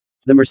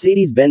The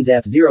Mercedes-Benz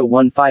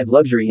F015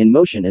 Luxury in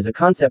Motion is a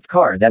concept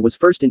car that was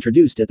first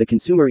introduced at the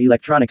Consumer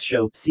Electronics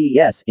Show,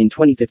 CES, in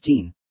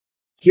 2015.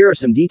 Here are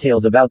some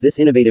details about this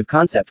innovative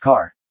concept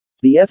car.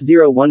 The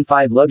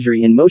F015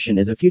 Luxury in Motion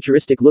is a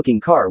futuristic-looking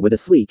car with a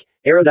sleek,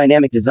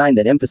 aerodynamic design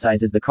that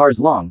emphasizes the car's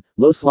long,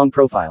 low-slung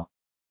profile.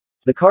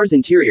 The car's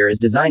interior is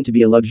designed to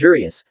be a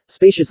luxurious,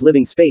 spacious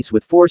living space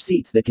with 4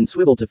 seats that can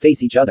swivel to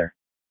face each other.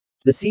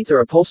 The seats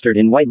are upholstered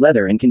in white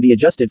leather and can be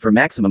adjusted for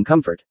maximum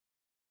comfort.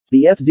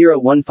 The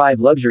F015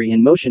 Luxury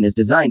in Motion is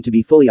designed to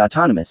be fully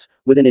autonomous,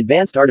 with an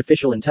advanced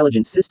artificial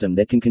intelligence system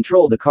that can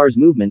control the car's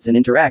movements and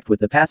interact with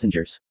the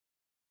passengers.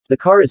 The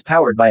car is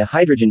powered by a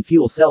hydrogen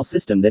fuel cell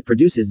system that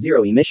produces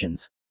zero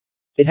emissions.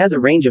 It has a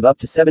range of up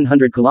to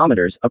 700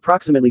 kilometers,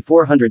 approximately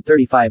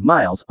 435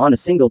 miles, on a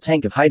single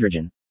tank of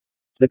hydrogen.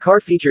 The car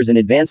features an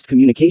advanced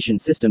communication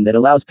system that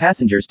allows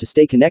passengers to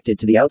stay connected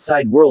to the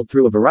outside world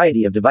through a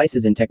variety of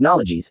devices and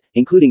technologies,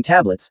 including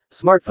tablets,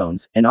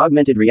 smartphones, and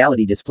augmented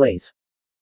reality displays.